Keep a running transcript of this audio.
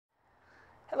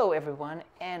Hello everyone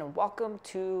and welcome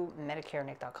to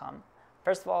MedicareNick.com.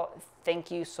 First of all,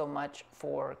 thank you so much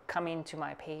for coming to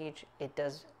my page. It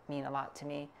does mean a lot to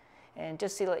me. And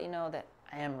just to let you know that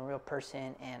I am a real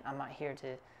person and I'm not here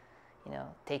to,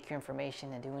 take your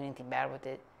information and do anything bad with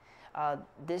it.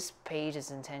 This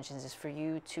page's intentions is for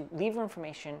you to leave your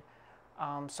information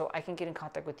so I can get in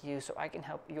contact with you, so I can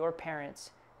help your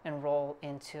parents enroll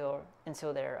into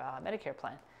their Medicare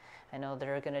plan. I know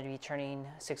they're going to be turning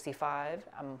 65.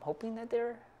 I'm hoping that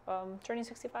they're turning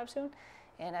 65 soon,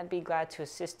 and I'd be glad to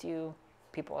assist you.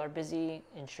 People are busy.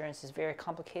 Insurance is very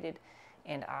complicated,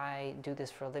 and I do this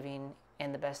for a living.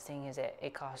 And the best thing is that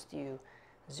it costs you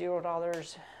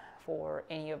 $0 for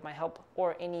any of my help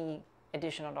or any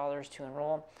additional dollars to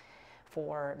enroll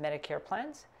for Medicare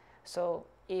plans. So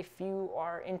if you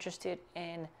are interested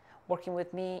in working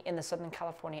with me in the Southern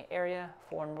California area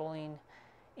for enrolling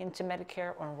into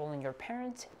Medicare or enrolling your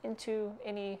parents into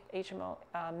any HMO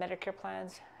Medicare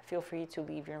plans, feel free to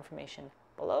leave your information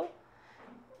below.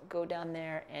 Go down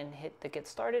there and hit the get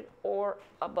started, or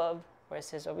above where it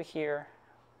says over here,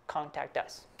 contact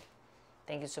us.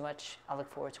 Thank you so much. I look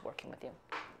forward to working with you.